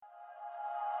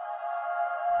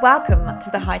Welcome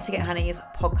to the High Ticket Honeys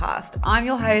podcast. I'm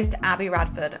your host, Abby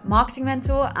Radford, marketing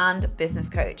mentor and business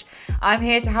coach. I'm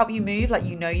here to help you move like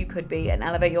you know you could be and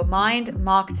elevate your mind,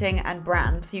 marketing, and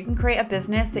brand so you can create a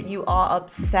business that you are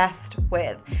obsessed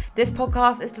with. This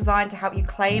podcast is designed to help you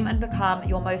claim and become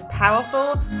your most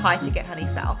powerful high ticket honey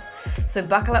self. So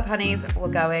buckle up, honeys, we're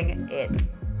going in.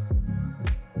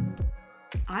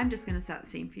 I'm just going to set the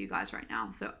scene for you guys right now.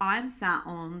 So I'm sat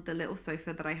on the little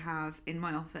sofa that I have in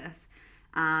my office.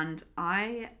 And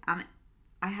I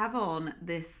have on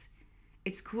this,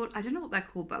 it's called, I don't know what they're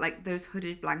called, but like those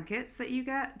hooded blankets that you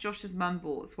get. Josh's mum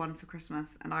bought one for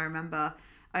Christmas, and I remember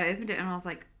I opened it and I was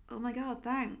like, oh my God,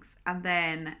 thanks. And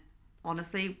then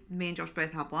honestly, me and Josh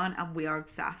both have one and we are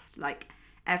obsessed. Like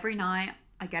every night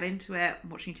I get into it, I'm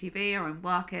watching TV or I'm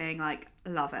working, like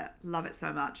love it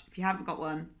so much. If you haven't got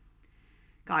one,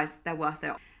 guys, they're worth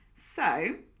it.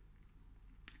 So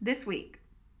this week,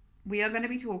 we are going to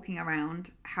be talking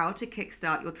around how to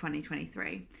kickstart your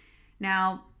 2023.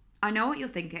 Now, I know what you're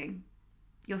thinking.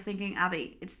 You're thinking,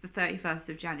 Abby, it's the 31st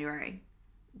of January.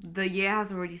 The year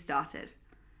has already started.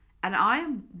 And I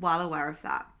am well aware of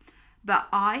that. But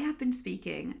I have been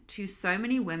speaking to so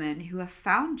many women who have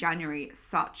found January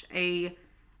such a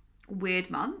weird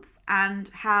month and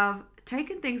have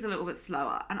taken things a little bit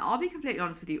slower. And I'll be completely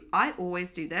honest with you, I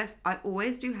always do this. I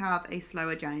always do have a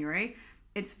slower January.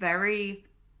 It's very...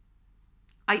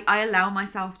 I allow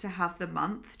myself to have the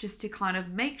month just to kind of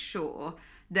make sure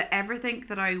that everything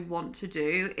that I want to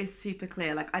do is super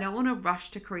clear. Like I don't want to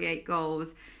rush to create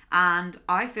goals. And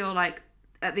I feel like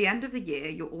at the end of the year,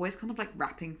 you're always kind of like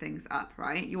wrapping things up,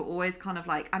 right? You're always kind of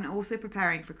like, and also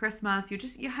preparing for Christmas.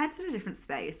 Your head's in a different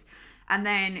space. And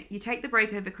then you take the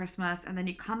break over Christmas and then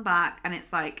you come back and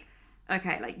it's like,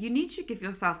 okay, like you need to give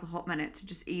yourself a hot minute to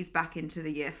just ease back into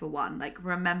the year for one. Like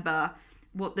remember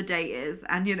what the date is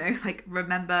and like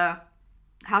remember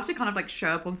how to kind of like show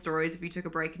up on stories if you took a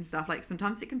break and stuff. Like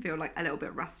sometimes it can feel like a little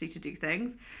bit rusty to do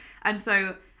things, and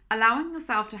so allowing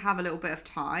yourself to have a little bit of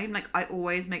time, like I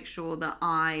always make sure that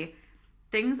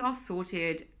things are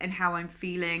sorted and how I'm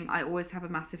feeling. I always have a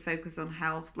massive focus on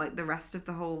health, like the rest of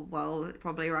the whole world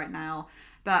probably right now,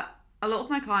 but a lot of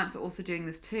my clients are also doing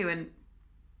this too. And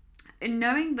in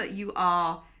knowing that you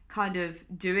are kind of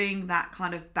doing that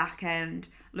kind of back end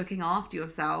looking after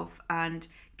yourself and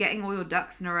getting all your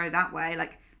ducks in a row that way,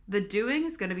 like the doing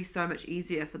is going to be so much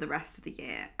easier for the rest of the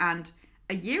year. And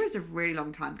a year is a really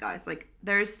long time, guys. Like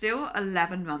there is still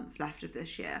 11 months left of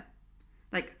this year.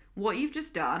 Like what you've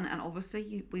just done, and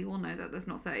obviously we all know that there's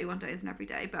not 31 days in every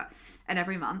day and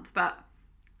every month, but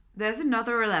there's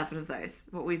another 11 of those,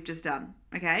 what we've just done.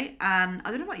 Okay. And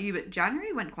I don't know about you, but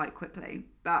January went quite quickly,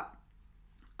 but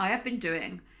I have been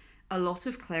doing a lot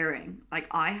of clearing. Like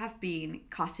I have been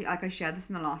cutting, like I shared this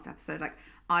in the last episode, like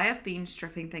I have been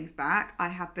stripping things back. I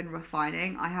have been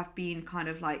refining. I have been kind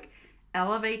of like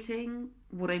elevating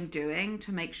what I'm doing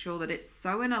to make sure that it's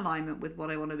so in alignment with what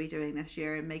I want to be doing this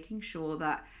year and making sure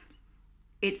that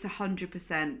it's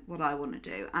 100% what I want to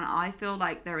do. And I feel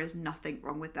like there is nothing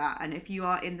wrong with that. And if you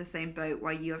are in the same boat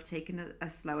where you have taken a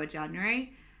slower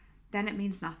January, then it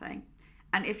means nothing.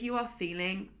 And if you are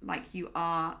feeling like you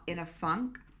are in a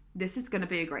funk, this is going to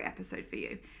be a great episode for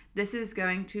you. This is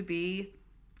going to be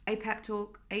a pep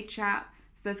talk, a chat.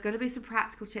 So there's going to be some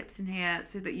practical tips in here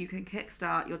so that you can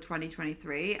kickstart your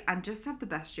 2023 and just have the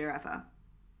best year ever.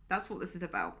 That's what this is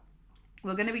about.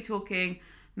 We're going to be talking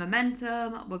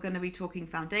momentum. We're going to be talking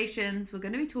foundations. We're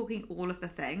going to be talking all of the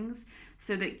things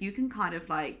so that you can kind of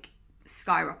like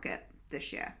skyrocket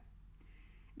this year.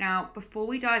 Now, before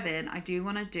we dive in, I do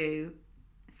want to do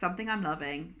something I'm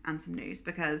loving and some news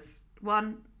because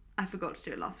one, I forgot to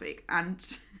do it last week, and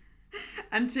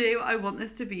two, I want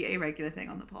this to be a regular thing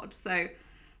on the pod. So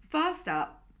first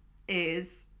up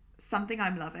is something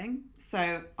I'm loving.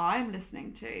 So I'm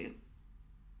listening to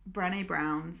Brené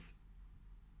Brown's,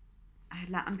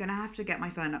 I'm going to have to get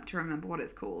my phone up to remember what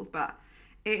it's called, but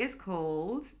it is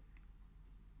called,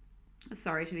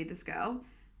 sorry to be this girl,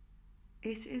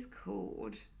 it is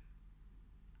called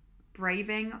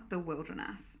Braving the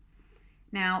Wilderness.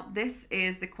 Now, this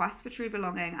is the quest for true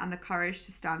belonging and the courage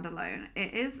to stand alone.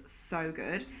 It is so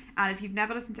good. And if you've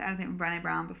never listened to anything from Brené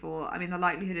Brown before, I mean, the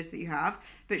likelihood is that you have,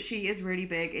 but she is really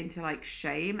big into like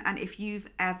shame. And if you've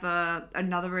ever,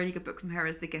 another really good book from her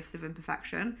is The Gifts of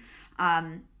Imperfection.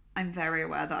 I'm very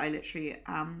aware that I literally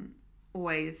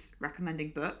always recommending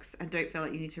books and don't feel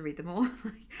like you need to read them all.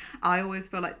 I always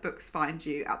feel like books find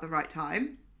you at the right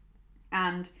time.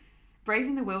 And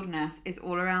Braving the Wilderness is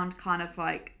all around kind of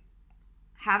like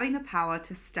having the power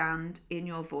to stand in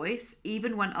your voice,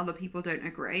 even when other people don't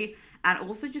agree, and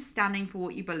also just standing for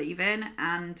what you believe in,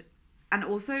 and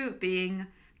also being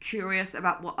curious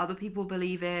about what other people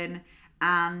believe in,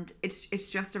 and it's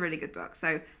just a really good book.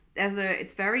 So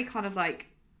it's very kind of like,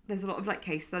 there's a lot of like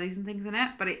case studies and things in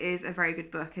it, but it is a very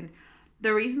good book. And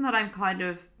the reason that I'm kind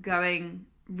of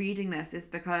reading this is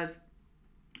because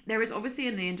there is obviously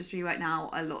in the industry right now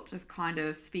a lot of kind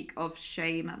of speak of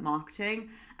shame marketing.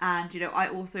 And, I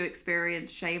also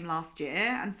experienced shame last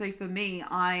year. And so for me,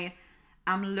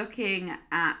 am looking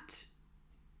at,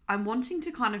 I'm wanting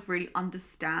to kind of really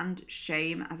understand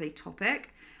shame as a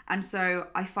topic. And so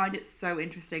I find it so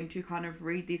interesting to kind of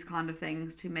read these kind of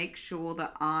things to make sure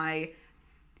that I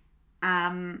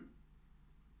am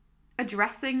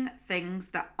addressing things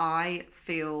that I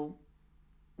feel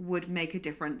would make a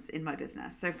difference in my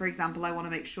business. So for example, I want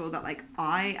to make sure that like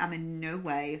I am in no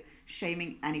way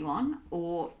shaming anyone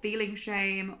or feeling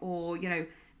shame or,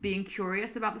 being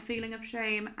curious about the feeling of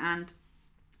shame. And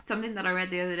something that I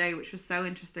read the other day, which was so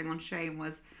interesting on shame,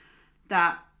 was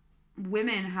that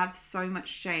women have so much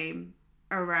shame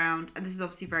around, and this is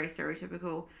obviously very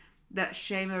stereotypical, that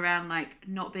shame around like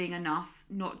not being enough,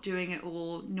 not doing it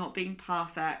all, not being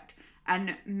perfect.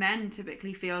 And men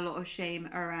typically feel a lot of shame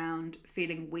around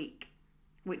feeling weak,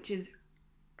 which is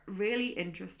really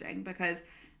interesting because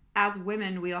as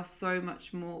women, we are so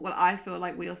much more, well, I feel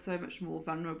like we are so much more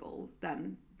vulnerable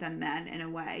than men in a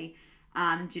way.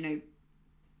 And,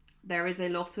 there is a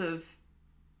lot of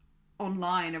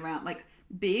online around like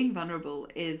being vulnerable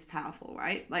is powerful,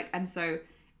 right? Like, and so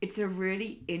it's a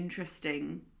really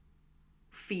interesting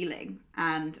feeling,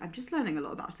 and I'm just learning a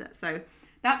lot about it. So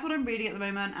that's what I'm reading at the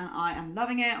moment, and I am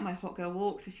loving it on my hot girl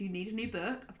walks. If you need a new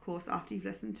book, of course, after you've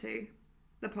listened to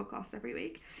the podcast every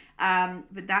week,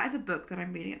 but that is a book that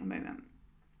I'm reading at the moment.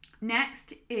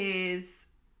 Next is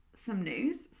some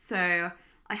news. So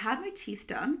I had my teeth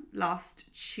done last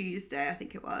Tuesday, I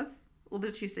think it was, or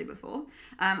the Tuesday before.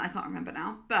 I can't remember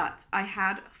now, but I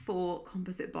had 4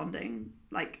 composite bonding,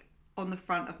 like on the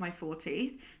front of my 4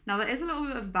 teeth. Now there is a little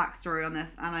bit of backstory on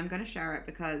this, and I'm going to share it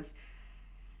because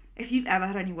if you've ever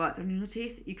had any work done on your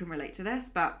teeth, you can relate to this.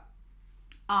 But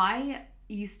I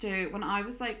used to, when I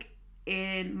was like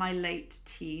in my late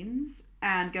teens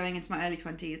and going into my early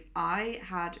 20s, I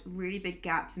had really big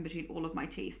gaps in between all of my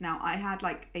teeth. Now I had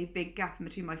like a big gap in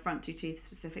between my front 2 teeth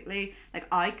specifically. Like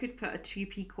I could put a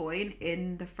 2p coin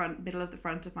in the middle of the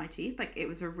front of my teeth. Like it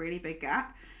was a really big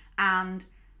gap. And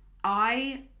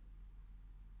I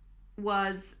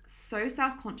was so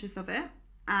self-conscious of it.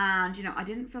 And, I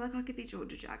didn't feel like I could be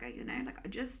Georgia Jagger, like it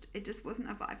just wasn't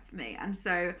a vibe for me. And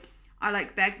so I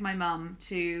like begged my mum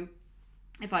to,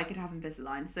 if I could have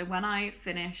Invisalign. So when I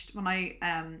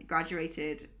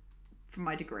graduated from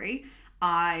my degree,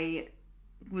 I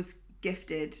was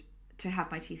gifted to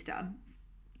have my teeth done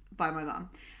by my mum.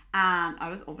 And I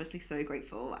was obviously so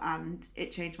grateful, and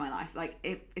it changed my life. Like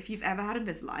if you've ever had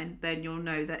Invisalign, then you'll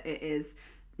know that it is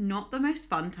not the most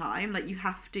fun time. Like you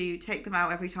have to take them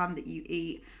out every time that you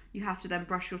eat. You have to then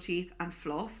brush your teeth and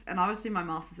floss. And I was doing my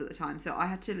master's at the time, so I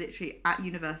had to literally at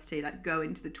university like go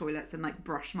into the toilets and like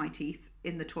brush my teeth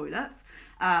in the toilets.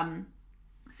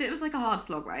 So it was like a hard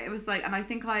slog, right? It was like, and I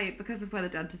think because of where the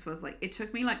dentist was, like it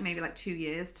took me like maybe like 2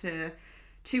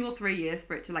 or 3 years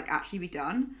for it to like actually be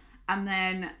done. And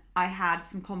then I had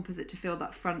some composite to fill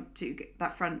that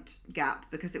front gap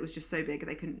because it was just so big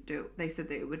they couldn't do it. They said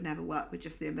that it would never work with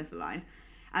just the Invisalign.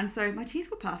 And so my teeth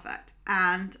were perfect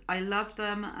and I loved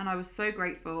them and I was so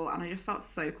grateful and I just felt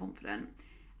so confident.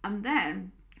 And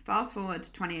then fast forward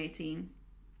to 2018,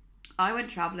 I went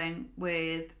traveling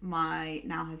with my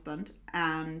now husband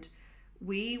and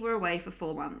we were away for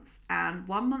 4 months. And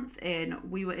 1 month in,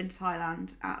 we were in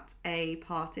Thailand at a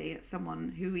party at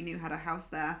someone who we knew had a house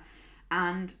there.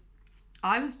 And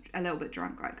I was a little bit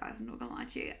drunk, right, guys? I'm not gonna lie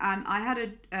to you. And I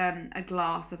had a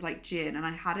glass of like gin, and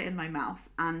I had it in my mouth.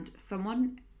 And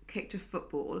someone kicked a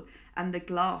football, and the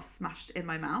glass smashed in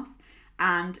my mouth.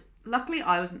 And luckily,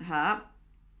 I wasn't hurt,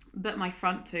 but my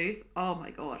front tooth, oh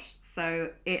my gosh!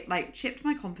 So it like chipped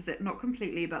my composite, not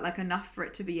completely, but like enough for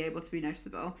it to be able to be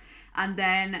noticeable. And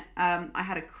then I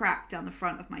had a crack down the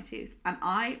front of my tooth. And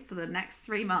for the next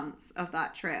 3 months of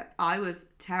that trip, I was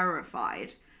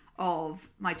terrified of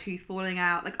my tooth falling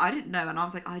out. Like I didn't know, and I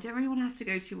was like, I don't really want to have to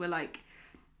go to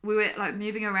we were like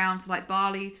moving around to like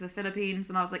Bali, to the Philippines,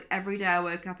 and I was like, every day I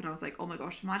woke up and I was like, oh my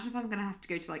gosh, imagine if I'm gonna have to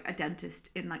go to like a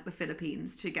dentist in like the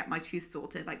Philippines to get my tooth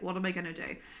sorted. Like what am I gonna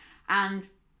do? And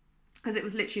because it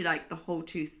was literally like the whole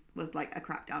tooth was like a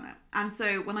crack down it. And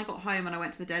so when I got home and I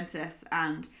went to the dentist,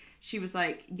 and she was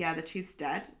like, yeah, the tooth's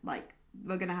dead, like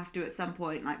we're gonna have to at some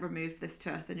point like remove this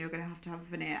tooth and you're gonna have to have a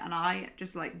veneer. And I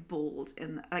just like bawled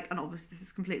and obviously this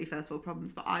is completely first world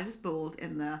problems, but I just bawled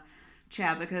in the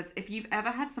chair, because if you've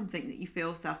ever had something that you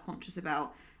feel self-conscious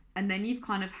about and then you've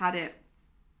kind of had it,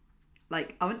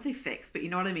 like, I wouldn't say fixed, but you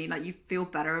know what I mean? Like, you feel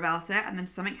better about it and then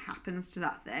something happens to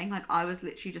that thing. Like, I was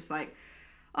literally just like,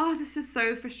 oh, this is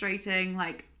so frustrating.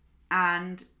 Like,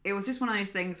 and it was just one of those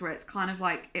things where it's kind of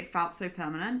like, it felt so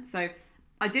permanent. So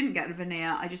I didn't get a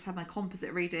veneer. I just had my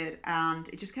composite redid and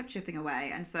it just kept chipping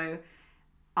away. And so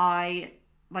I,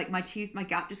 like, my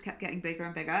gap just kept getting bigger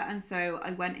and bigger. And so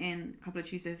I went in a couple of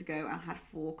Tuesdays ago and had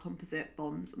 4 composite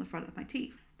bonds on the front of my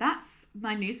teeth. That's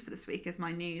my news for this week, is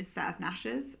my new set of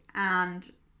gnashes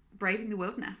and Braving the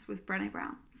Wilderness with Brené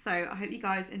Brown. So I hope you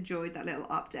guys enjoyed that little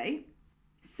update.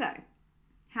 So,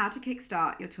 how to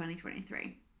kickstart your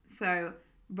 2023. So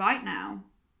right now,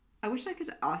 I wish I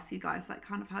could ask you guys like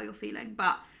kind of how you're feeling,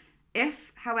 but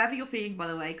if however you're feeling, by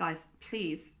the way, guys,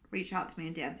 please reach out to me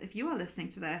in DMs. If you are listening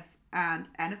to this and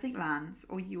anything lands,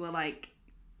 or you are like,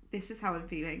 this is how I'm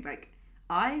feeling, like,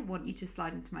 I want you to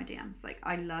slide into my DMs. Like,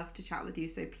 I love to chat with you.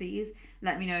 So please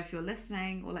let me know if you're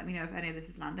listening, or let me know if any of this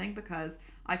is landing, because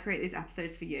I create these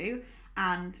episodes for you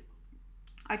and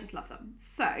I just love them.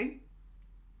 So,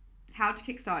 how to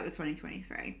kickstart your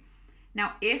 2023.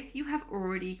 Now, if you have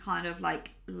already kind of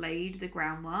like laid the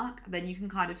groundwork, then you can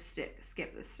kind of skip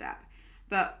this step.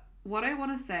 But what I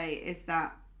want to say is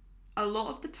that a lot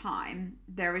of the time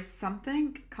there is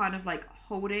something kind of like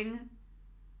holding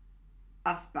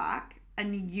us back,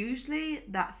 and usually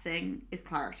that thing is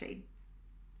clarity.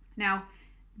 Now,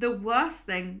 the worst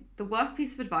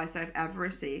piece of advice I've ever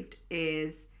received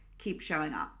is keep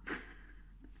showing up.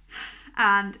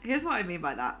 And here's what I mean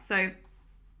by that. So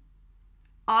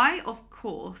I, of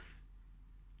course,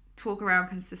 talk around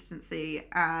consistency,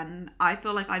 and I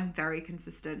feel like I'm very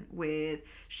consistent with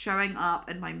showing up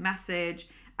and my message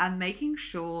and making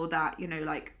sure that, you know,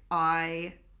 like,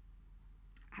 I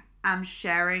am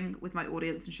sharing with my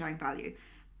audience and showing value.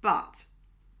 But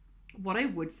what I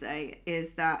would say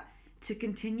is that to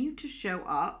continue to show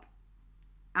up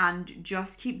and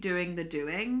just keep doing the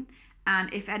doing,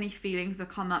 and if any feelings are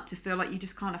come up, to feel like you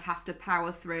just kind of have to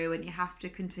power through and you have to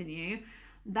continue,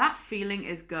 that feeling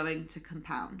is going to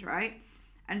compound, right?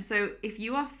 And so if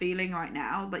you are feeling right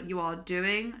now that you are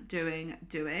doing,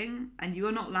 and you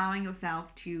are not allowing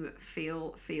yourself to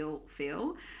feel,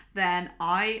 then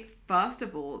I, first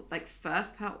of all, like,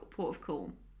 first port of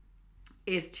call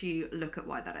is to look at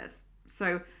why that is.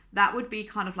 So that would be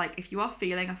kind of like, if you are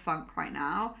feeling a funk right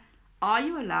now, are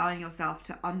you allowing yourself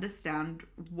to understand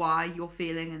why you're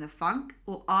feeling in a funk,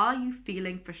 or are you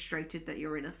feeling frustrated that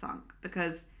you're in a funk?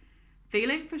 Because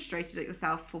feeling frustrated at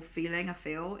yourself for feeling a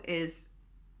feel is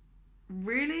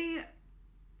really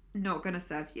not going to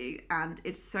serve you, and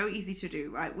it's so easy to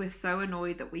do, right? We're so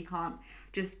annoyed that we can't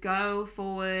just go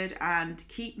forward and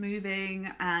keep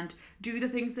moving and do the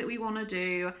things that we want to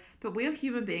do, but we are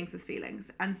human beings with feelings.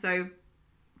 And so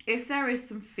if there is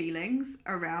some feelings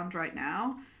around right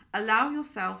now, allow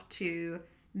yourself to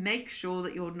make sure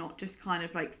that you're not just kind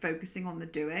of like focusing on the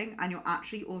doing, and you're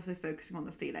actually also focusing on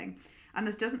the feeling. And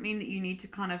this doesn't mean that you need to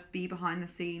kind of be behind the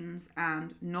scenes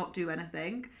and not do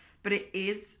anything, but it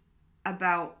is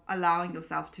about allowing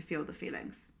yourself to feel the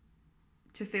feelings,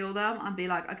 to feel them and be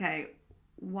like, okay,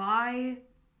 why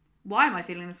am I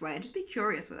feeling this way? And just be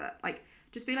curious with it. Like,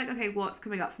 just be like, okay, what's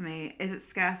coming up for me? Is it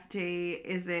scarcity?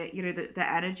 Is it, you know,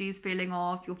 the energy's feeling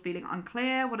off? You're feeling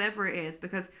unclear, whatever it is.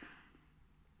 Because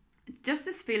just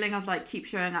this feeling of like, keep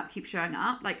showing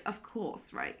up. Like, of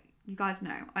course, right? You guys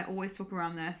know, I always talk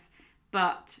around this,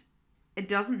 but it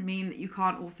doesn't mean that you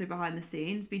can't also behind the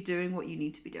scenes be doing what you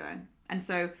need to be doing. And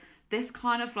so this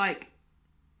kind of like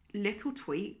little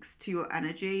tweaks to your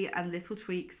energy and little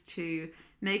tweaks to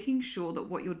making sure that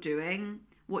what you're doing,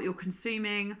 what you're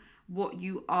consuming, what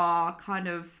you are kind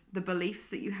of the beliefs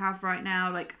that you have right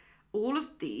now, like all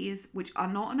of these, which are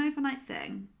not an overnight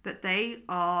thing, but they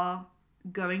are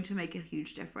going to make a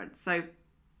huge difference. So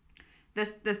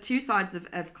there's two sides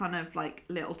of kind of like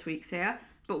little tweaks here.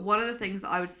 But one of the things that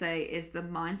I would say is the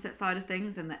mindset side of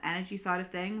things and the energy side of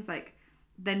things. Like,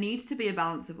 there needs to be a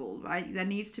balance of all, right? There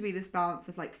needs to be this balance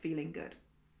of like feeling good.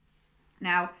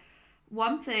 Now,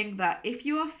 one thing that if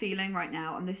you are feeling right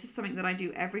now, and this is something that I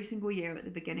do every single year at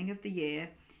the beginning of the year,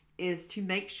 is to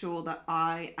make sure that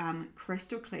I am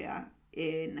crystal clear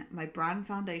in my brand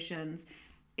foundations,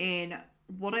 in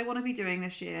what I want to be doing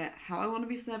this year, how I want to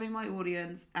be serving my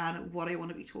audience, and what I want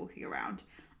to be talking around.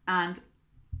 And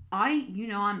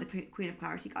I'm the queen of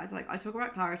clarity, guys. Like, I talk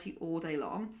about clarity all day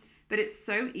long, but it's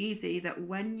so easy that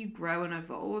when you grow and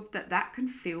evolve, that can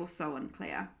feel so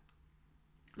unclear.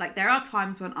 Like, there are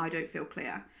times when I don't feel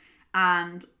clear,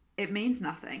 and it means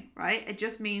nothing, right? It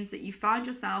just means that you find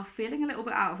yourself feeling a little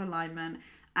bit out of alignment,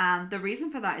 And the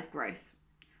reason for that is growth.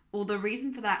 Or the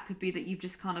reason for that could be that you've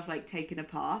just kind of like taken a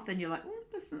path and you're like, oh,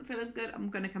 this isn't feeling good. I'm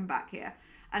going to come back here.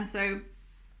 And so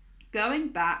going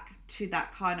back to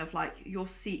that kind of like your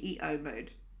CEO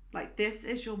mode, like this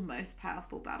is your most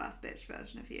powerful badass bitch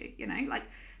version of you, you know, like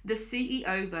the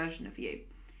CEO version of you.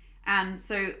 And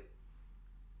so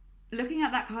looking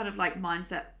at that kind of like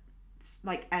mindset,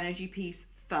 like energy piece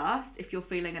first, if you're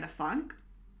feeling in a funk,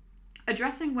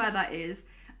 addressing where that is,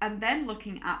 and then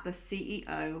looking at the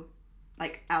CEO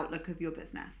like outlook of your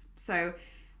business. So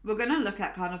we're going to look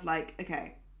at kind of like,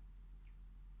 okay,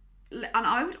 and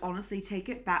I would honestly take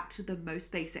it back to the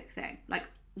most basic thing. Like,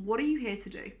 what are you here to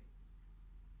do?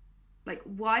 Like,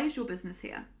 why is your business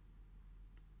here?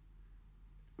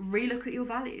 Relook at your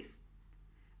values.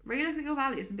 Relook at your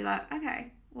values and be like,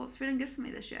 okay, what's feeling good for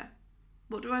me this year?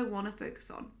 What do I want to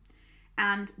focus on?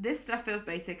 And this stuff feels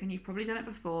basic and you've probably done it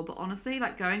before, but honestly,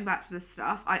 like going back to this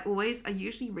stuff, I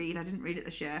usually read, I didn't read it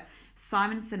this year,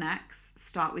 Simon Sinek's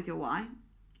Start With Your Why.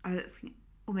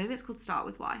 Or maybe it's called Start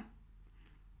With Why.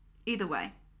 Either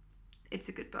way, it's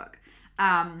a good book.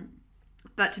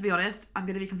 But to be honest, I'm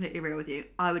going to be completely real with you.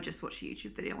 I would just watch a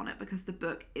YouTube video on it because the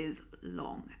book is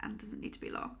long and doesn't need to be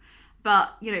long.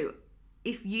 But, you know,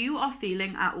 if you are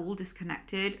feeling at all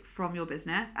disconnected from your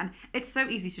business, and it's so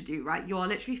easy to do, right? You are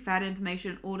literally fed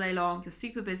information all day long. You're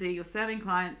super busy. You're serving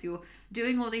clients. You're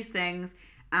doing all these things.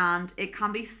 And it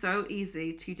can be so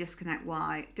easy to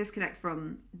disconnect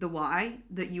from the why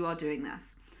that you are doing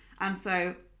this. And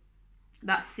so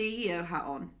that CEO hat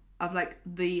on of like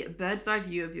the bird's eye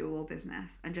view of your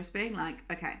business and just being like,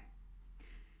 okay,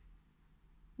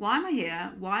 why am I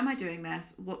here? Why am I doing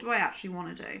this? What do I actually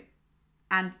want to do?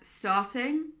 And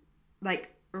starting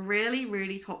like really,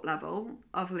 really top level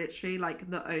of literally like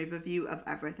the overview of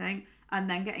everything, and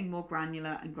then getting more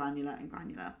granular and granular and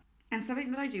granular. And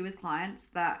something that I do with clients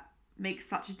that makes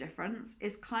such a difference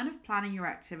is kind of planning your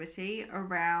activity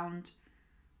around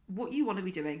what you want to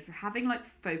be doing. So having like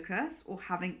focus or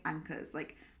having anchors,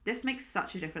 like this makes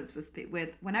such a difference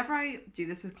with whenever I do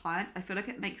this with clients, I feel like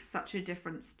it makes such a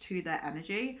difference to their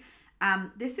energy.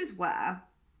 This is where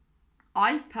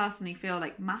I personally feel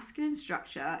like masculine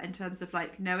structure in terms of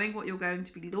like knowing what you're going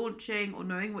to be launching or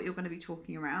knowing what you're going to be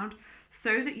talking around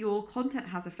so that your content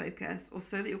has a focus or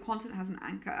so that your content has an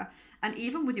anchor. And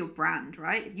even with your brand,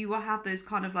 right? If you will have those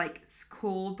kind of like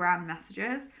core brand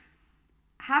messages,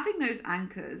 having those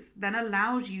anchors then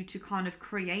allows you to kind of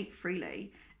create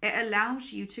freely. It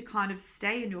allows you to kind of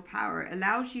stay in your power. It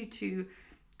allows you to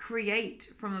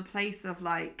create from a place of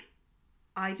like,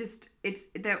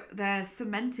 they're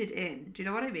cemented in. Do you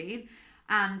know what I mean?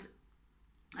 And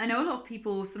I know a lot of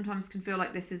people sometimes can feel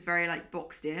like this is very like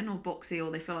boxed in or boxy, or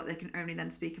they feel like they can only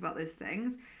then speak about those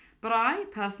things. But I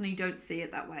personally don't see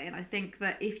it that way. And I think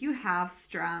that if you have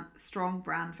strong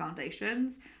brand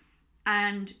foundations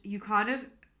and you kind of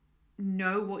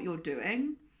know what you're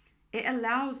doing, it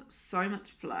allows so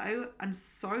much flow and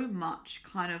so much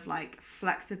kind of like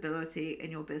flexibility in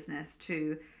your business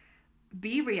to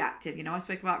be reactive. You know, I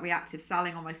spoke about reactive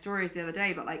selling on my stories the other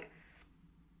day, but like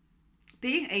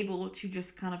being able to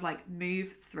just kind of like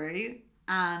move through,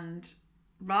 and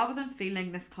rather than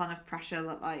feeling this kind of pressure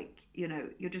that like, you know,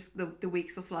 you're just the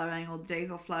weeks are flowing or the days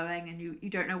are flowing and you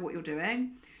don't know what you're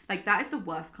doing, like that is the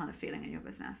worst kind of feeling in your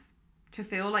business. To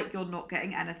feel like you're not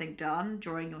getting anything done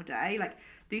during your day. Like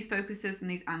these focuses and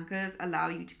these anchors allow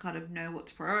you to kind of know what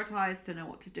to prioritize, to know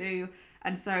what to do.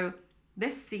 And so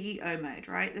this CEO mode,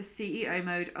 right? The CEO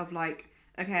mode of like,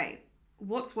 okay,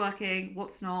 what's working,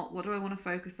 what's not, what do I want to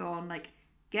focus on? Like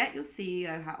get your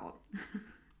CEO hat on.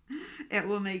 It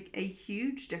will make a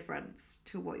huge difference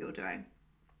to what you're doing.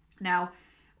 Now,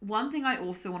 one thing I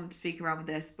also wanted to speak around with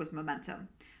this was momentum.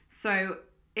 So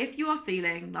if you are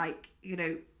feeling like, you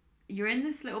know, you're in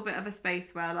this little bit of a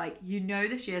space where like, you know,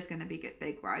 this year's going to be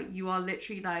big, right? You are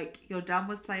literally like, you're done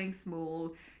with playing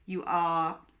small. You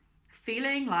are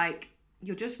feeling like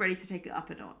you're just ready to take it up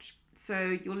a notch.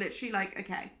 So you're literally like,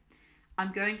 okay,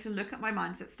 I'm going to look at my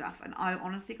mindset stuff. And I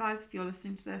honestly, guys, if you're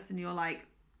listening to this and you're like,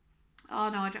 oh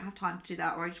no, I don't have time to do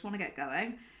that, or I just want to get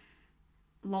going,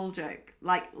 lol joke.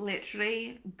 Like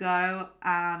literally go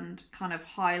and kind of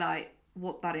highlight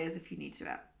what that is if you need to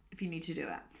do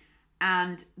it.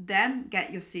 And then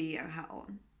get your CEO hat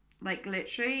on. Like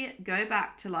literally go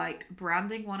back to like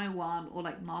branding 101 or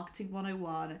like marketing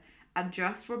 101 and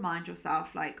just remind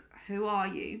yourself like, who are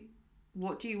you?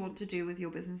 What do you want to do with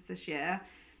your business this year?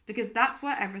 Because that's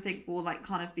where everything will like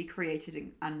kind of be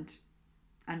created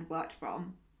and worked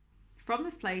from. From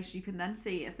this place, you can then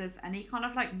see if there's any kind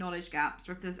of like knowledge gaps,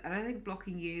 or if there's anything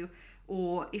blocking you,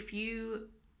 or if you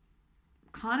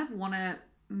kind of want to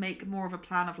make more of a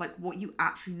plan of like what you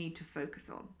actually need to focus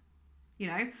on. You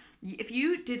know, if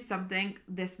you did something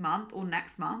this month or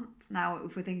next month, now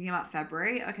if we're thinking about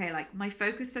February, okay, like my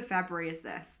focus for February is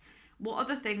this. What are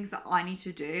the things that I need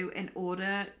to do in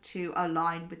order to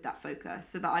align with that focus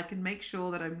so that I can make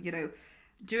sure that I'm,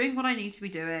 doing what I need to be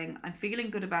doing, I'm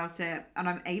feeling good about it, and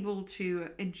I'm able to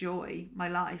enjoy my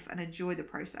life and enjoy the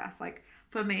process. Like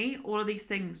for me, all of these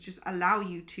things just allow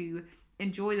you to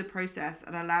enjoy the process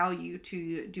and allow you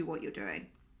to do what you're doing.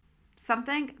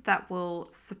 Something that will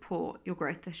support your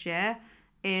growth this year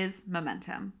is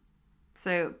momentum.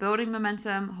 So, building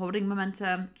momentum, holding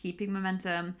momentum, keeping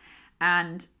momentum.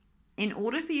 And in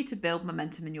order for you to build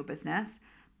momentum in your business,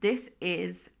 this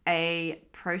is a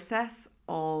process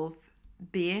of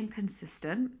being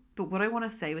consistent. But what I want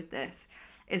to say with this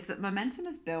is that momentum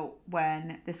is built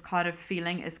when this kind of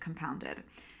feeling is compounded.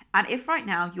 And if right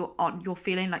now you're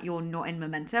feeling like you're not in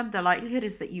momentum, the likelihood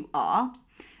is that you are,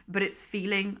 but it's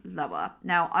feeling lower.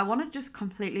 Now, I want to just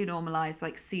completely normalize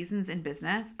like seasons in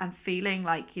business and feeling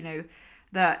like,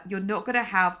 that you're not going to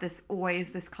have this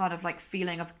kind of like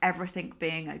feeling of everything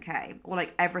being okay or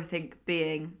like everything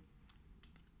being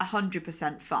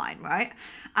 100% fine, right?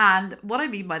 And what I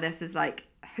mean by this is like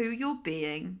who you're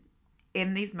being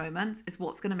in these moments is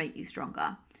what's going to make you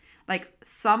stronger. Like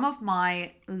some of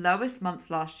my lowest months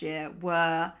last year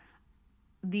were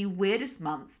the weirdest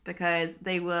months because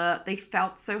they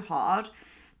felt so hard.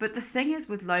 But the thing is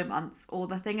with low months, or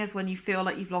the thing is when you feel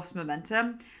like you've lost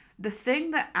momentum, the thing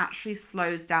that actually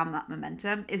slows down that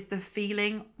momentum is the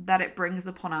feeling that it brings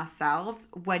upon ourselves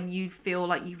when you feel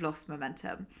like you've lost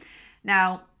momentum.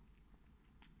 Now,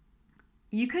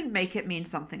 you can make it mean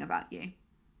something about you.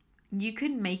 You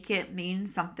can make it mean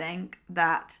something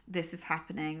that this is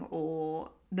happening or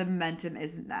the momentum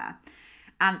isn't there.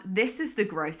 And this is the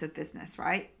growth of business,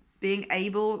 right? Being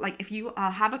able, like if you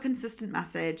have a consistent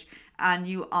message and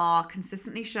you are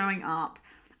consistently showing up,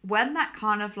 when that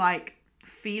kind of like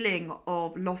feeling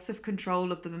of loss of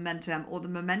control of the momentum or the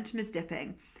momentum is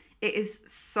dipping, it is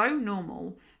so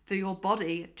normal for your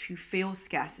body to feel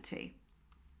scarcity.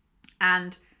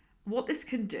 And what this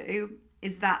can do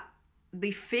is that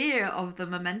the fear of the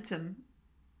momentum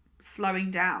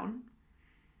slowing down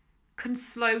can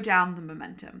slow down the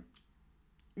momentum.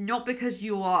 Not because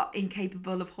you are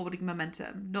incapable of holding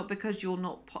momentum, not because you're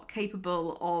not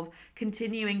capable of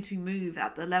continuing to move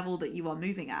at the level that you are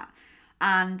moving at.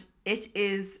 And it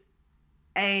is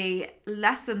a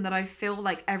lesson that I feel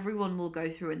like everyone will go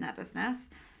through in their business,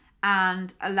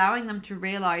 and allowing them to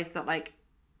realize that like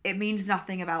it means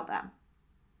nothing about them.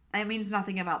 It means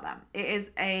nothing about them. It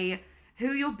is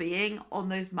who you're being on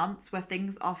those months where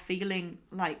things are feeling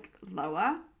like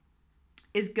lower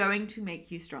is going to make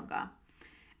you stronger.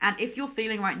 And if you're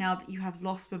feeling right now that you have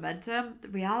lost momentum, the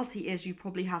reality is you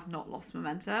probably have not lost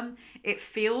momentum. It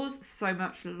feels so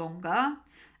much longer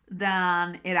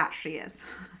than it actually is.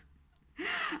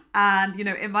 And,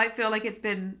 it might feel like it's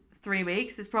been 3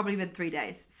 weeks. It's probably been 3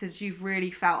 days since you've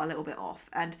really felt a little bit off.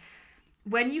 And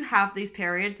when you have these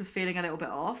periods of feeling a little bit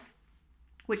off,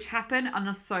 which happen and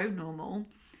are so normal,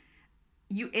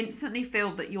 you instantly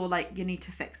feel that you're like, you need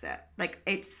to fix it. Like,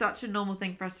 it's such a normal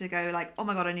thing for us to go like, oh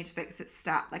my God, I need to fix it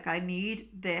stat. Like, I need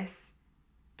this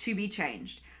to be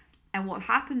changed. And what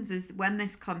happens is when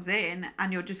this comes in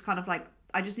and you're just kind of like,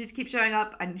 I just need to keep showing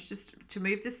up and just to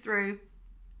move this through,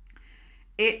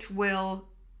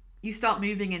 you start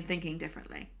moving and thinking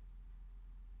differently.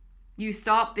 You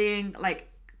start being like,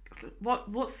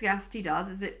 what scarcity does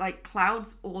is it like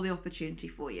clouds all the opportunity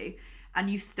for you, and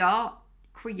you start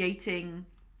creating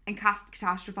and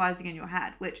catastrophizing in your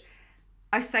head, which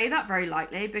I say that very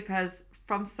lightly because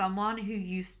from someone who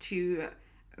used to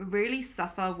really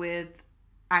suffer with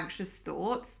anxious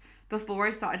thoughts before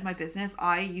I started my business,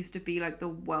 I used to be like the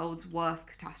world's worst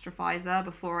catastrophizer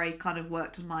before I kind of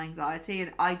worked on my anxiety.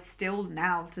 And I still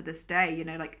now to this day,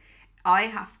 like I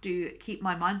have to keep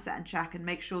my mindset in check and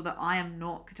make sure that I am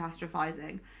not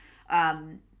catastrophizing,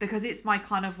 because it's my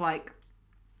kind of like,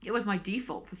 it was my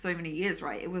default for so many years,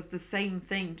 right? It was the same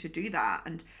thing to do that.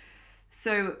 And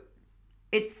so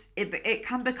it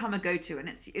can become a go-to, and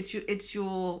it's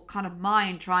your kind of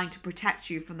mind trying to protect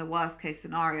you from the worst case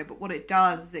scenario. But what it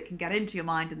does is it can get into your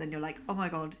mind, and then you're like, oh my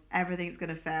God, everything's going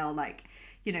to fail. Like,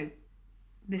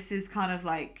 this is kind of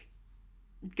like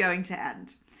going to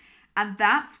end. And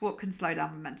that's what can slow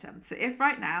down momentum. So if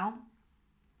right now,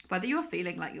 whether you're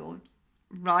feeling like you're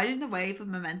riding the wave of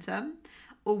momentum,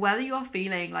 or whether you're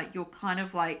feeling like you're kind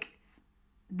of like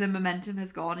the momentum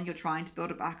has gone and you're trying to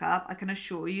build it back up, I can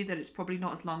assure you that it's probably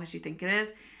not as long as you think it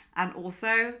is. And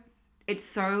also,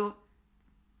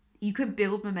 you can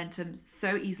build momentum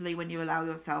so easily when you allow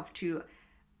yourself to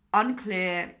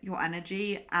unclear your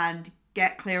energy and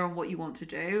get clear on what you want to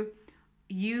do,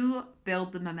 you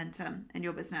build the momentum in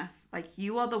your business. Like,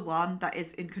 you are the one that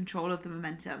is in control of the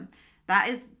momentum. That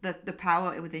is the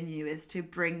power within you, is to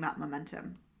bring that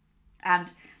momentum.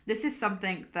 And this is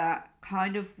something that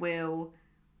kind of will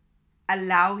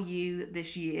allow you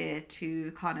this year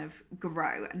to kind of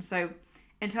grow. And so,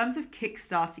 in terms of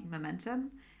kickstarting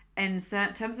momentum, in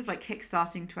terms of like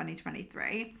kickstarting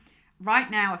 2023,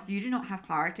 right now, if you do not have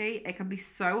clarity, it can be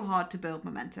so hard to build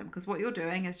momentum, because what you're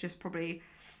doing is just probably,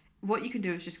 what you can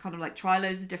do is just kind of like try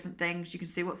loads of different things. You can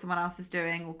see what someone else is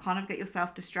doing, or kind of get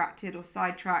yourself distracted or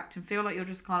sidetracked and feel like you're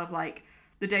just kind of like,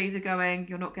 the days are going,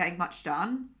 you're not getting much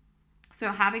done.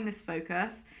 So having this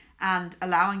focus and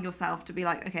allowing yourself to be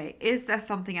like, okay, is there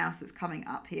something else that's coming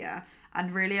up here?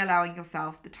 And really allowing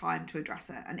yourself the time to address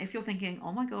it. And if you're thinking,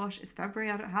 oh my gosh, it's February,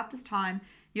 I don't have this time,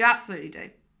 you absolutely do.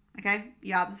 Okay?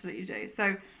 You absolutely do.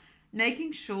 So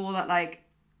making sure that like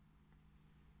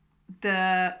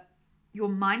your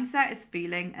mindset is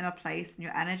feeling in a place and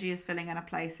your energy is feeling in a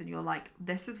place, and you're like,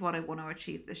 this is what I want to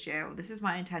achieve this year, or this is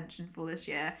my intention for this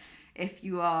year. If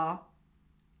you are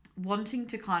wanting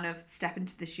to kind of step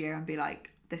into this year and be like,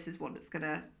 this is what it's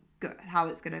gonna go, how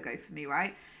it's gonna go for me,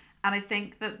 right? And I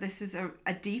think that this is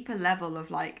a deeper level of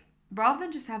like, rather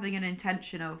than just having an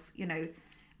intention of,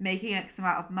 making X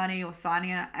amount of money or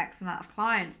signing an X amount of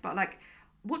clients, but like,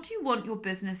 what do you want your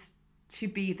business to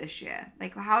be this year?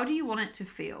 Like, how do you want it to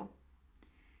feel?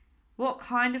 What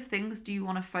kind of things do you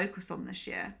want to focus on this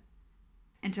year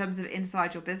in terms of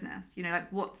inside your business?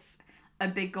 Like, what's a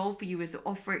big goal for you? Is it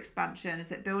offer expansion?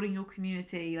 Is it building your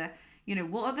community?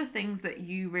 What are the things that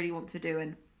you really want to do?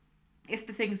 And if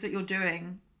the things that you're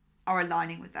doing are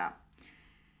aligning with that.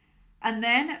 And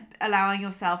then allowing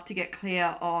yourself to get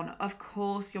clear on, of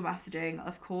course, your messaging,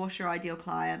 of course, your ideal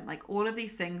client, like all of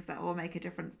these things that will make a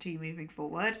difference to you moving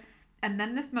forward. And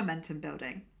then this momentum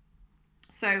building.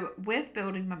 So with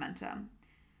building momentum,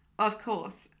 of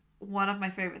course, one of my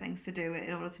favorite things to do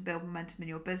in order to build momentum in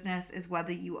your business is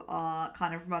whether you are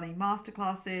kind of running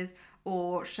masterclasses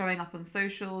or showing up on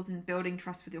socials and building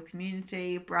trust with your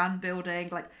community, brand building,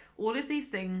 like all of these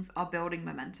things are building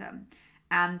momentum.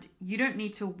 And you don't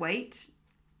need to wait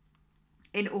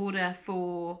in order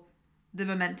for the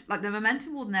momentum. Like, the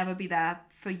momentum will never be there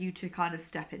for you to kind of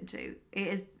step into.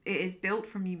 It is built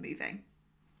from you moving.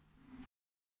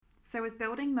 So with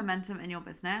building momentum in your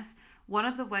business, one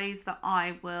of the ways that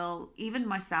I will, even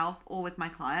myself or with my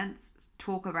clients,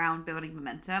 talk around building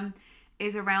momentum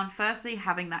is around, firstly,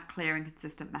 having that clear and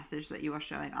consistent message that you are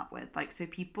showing up with. Like, so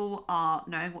people are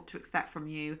knowing what to expect from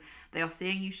you. They are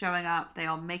seeing you showing up. They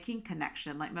are making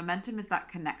connection. Like, momentum is that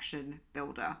connection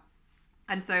builder.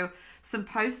 And so some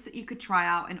posts that you could try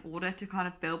out in order to kind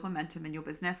of build momentum in your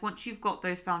business, once you've got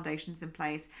those foundations in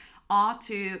place, are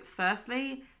to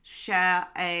firstly share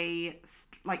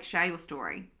your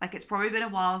story. Like, it's probably been a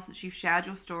while since you've shared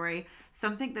your story,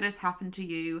 something that has happened to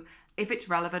you, if it's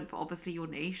relevant for obviously your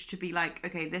niche, to be like,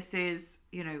 okay, this is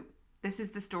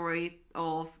the story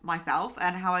of myself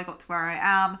and how I got to where I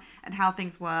am and how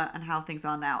things were and how things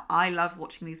are now. I love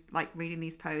watching these, like reading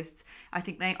these posts. I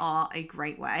think they are a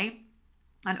great way.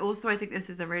 And also, I think this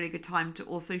is a really good time to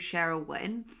also share a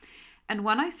win. And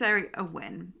when I say a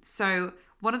win, so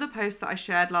one of the posts that I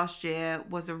shared last year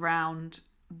was around,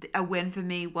 a win for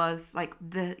me was like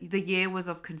the year was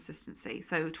of consistency.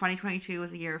 So 2022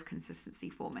 was a year of consistency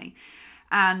for me.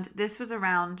 And this was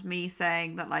around me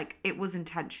saying that like it was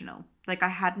intentional. Like, I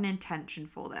had an intention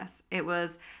for this. It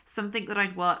was something that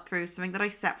I'd worked through, something that I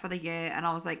set for the year. And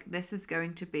I was like, this is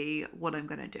going to be what I'm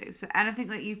going to do. So anything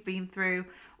that you've been through,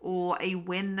 or a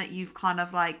win that you've kind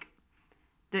of like,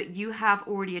 that you have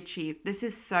already achieved. This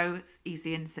is so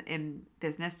easy in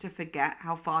business to forget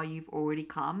how far you've already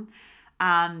come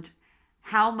and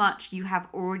how much you have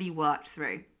already worked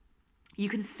through. You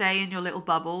can stay in your little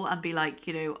bubble and be like,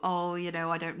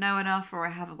 I don't know enough, or I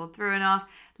haven't gone through enough.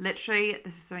 Literally,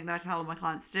 this is something that I tell all my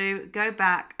clients to do. Go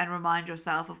back and remind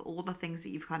yourself of all the things that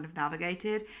you've kind of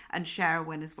navigated and share a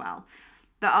win as well.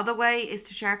 The other way is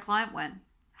to share a client win.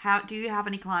 How do you have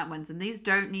any client wins? And these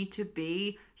don't need to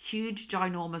be huge,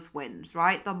 ginormous wins,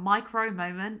 right? The micro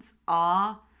moments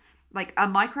are like, a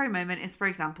micro moment is, for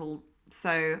example,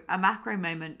 so a macro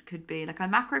moment could be like, a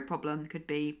macro problem could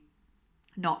be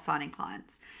not signing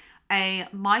clients. A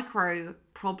micro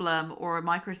problem or a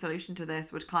micro solution to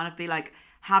this would kind of be like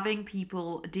having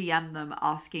people DM them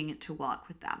asking to work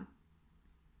with them.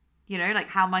 You know, like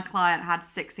how my client had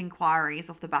 6 inquiries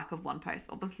off the back of one post.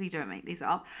 Obviously, don't make these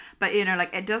up. But, you know,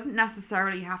 like it doesn't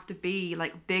necessarily have to be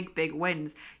like big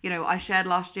wins. You know, I shared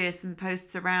last year some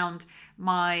posts around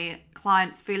my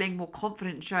clients feeling more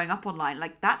confident showing up online.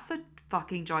 Like that's a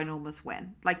fucking ginormous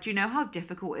win. Like, do you know how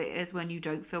difficult it is when you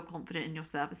don't feel confident in your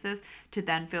services to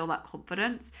then feel that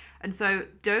confidence? And so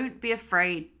don't be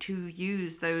afraid to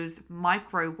use those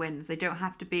micro wins. They don't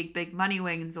have to be big money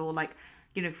wins or like,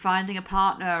 you know, finding a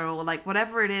partner or like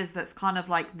whatever it is that's kind of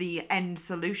like the end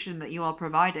solution that you are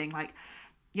providing. Like,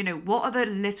 you know, what are the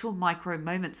little micro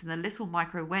moments and the little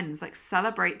micro wins? Like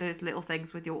celebrate those little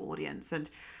things with your audience. And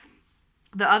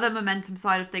the other momentum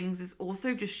side of things is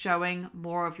also just showing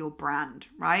more of your brand,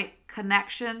 right?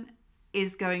 Connection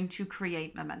is going to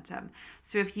create momentum.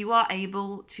 So if you are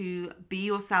able to be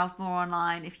yourself more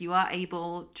online, if you are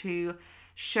able to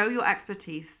show your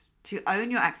expertise, to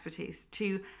own your expertise,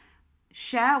 to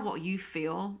share what you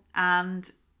feel, and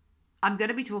I'm going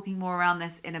to be talking more around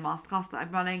this in a masterclass that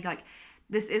I'm running. Like,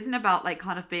 this isn't about like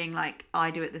kind of being like, I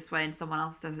do it this way and someone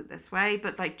else does it this way,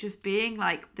 but like just being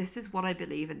like, this is what I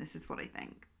believe and this is what I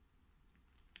think.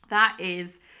 That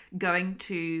is going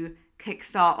to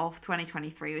kickstart off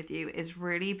 2023 with you, is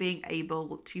really being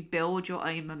able to build your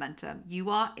own momentum. You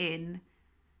are in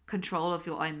control of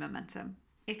your own momentum.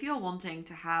 If you're wanting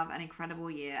to have an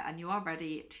incredible year and you are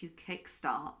ready to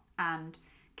kickstart and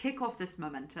kick off this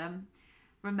momentum,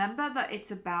 remember that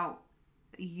it's about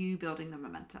you building the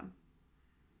momentum.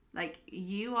 Like,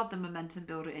 you are the momentum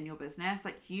builder in your business.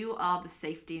 Like, you are the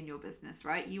safety in your business,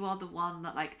 right? You are the one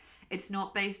that, like, it's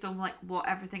not based on like what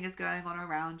everything is going on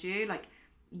around you. Like,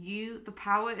 you, the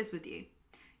power is with you.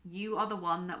 You are the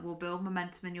one that will build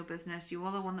momentum in your business. You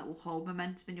are the one that will hold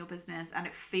momentum in your business. And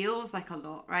it feels like a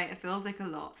lot, right? It feels like a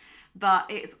lot, but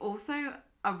it's also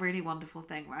a really wonderful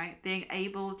thing, right? Being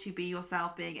able to be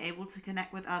yourself, being able to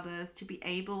connect with others, to be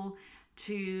able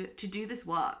to do this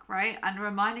work, right? And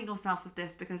reminding yourself of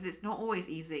this, because it's not always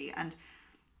easy. And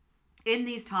in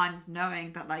these times,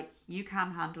 knowing that like you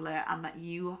can handle it and that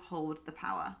you hold the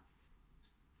power.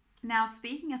 Now,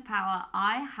 speaking of power,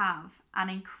 I have an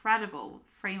incredible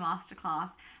free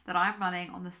masterclass that I'm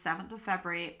running on the 7th of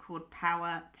February called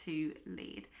Power to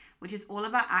Lead, which is all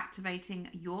about activating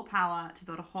your power to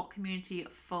build a hot community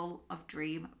full of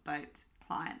dream boat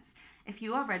clients. If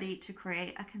you are ready to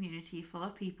create a community full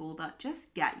of people that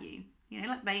just get you, you know,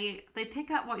 like they pick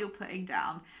up what you're putting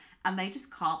down and they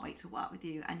just can't wait to work with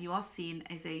you, and you are seen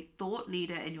as a thought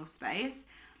leader in your space,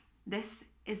 this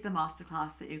is the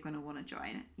masterclass that you're going to want to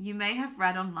join. You may have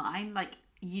read online, like,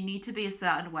 you need to be a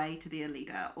certain way to be a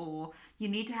leader, or you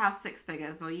need to have 6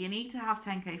 figures, or you need to have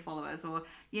 10K followers, or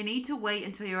you need to wait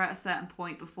until you're at a certain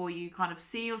point before you kind of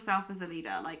see yourself as a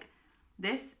leader. Like,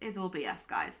 this is all BS,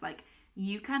 guys. Like,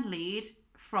 you can lead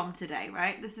from today,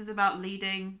 right? This is about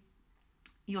leading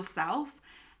yourself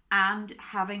and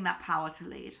having that power to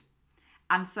lead.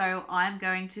 And so I'm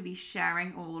going to be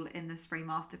sharing all in this free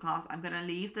masterclass. I'm going to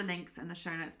leave the links in the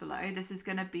show notes below. This is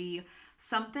going to be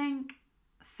something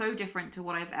so different to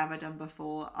what I've ever done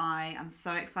before. I am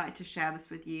so excited to share this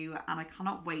with you, and I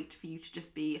cannot wait for you to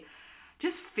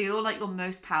just feel like your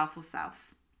most powerful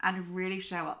self and really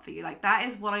show up for you. Like, that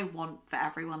is what I want for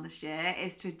everyone this year,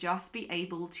 is to just be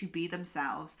able to be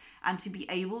themselves and to be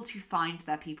able to find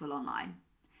their people online.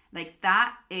 Like,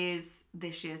 that is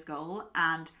this year's goal.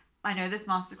 And I know this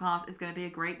masterclass is going to be a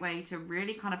great way to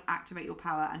really kind of activate your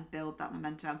power and build that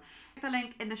momentum. The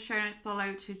link in the show notes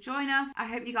below to join us. I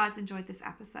hope you guys enjoyed this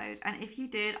episode. And if you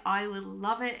did, I would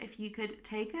love it if you could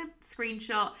take a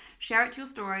screenshot, share it to your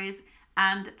stories,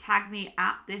 and tag me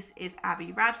at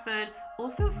 @ThisIsAbbyRadford,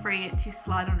 or feel free to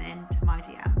slide on into my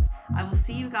DMs. I will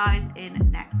see you guys in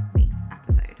next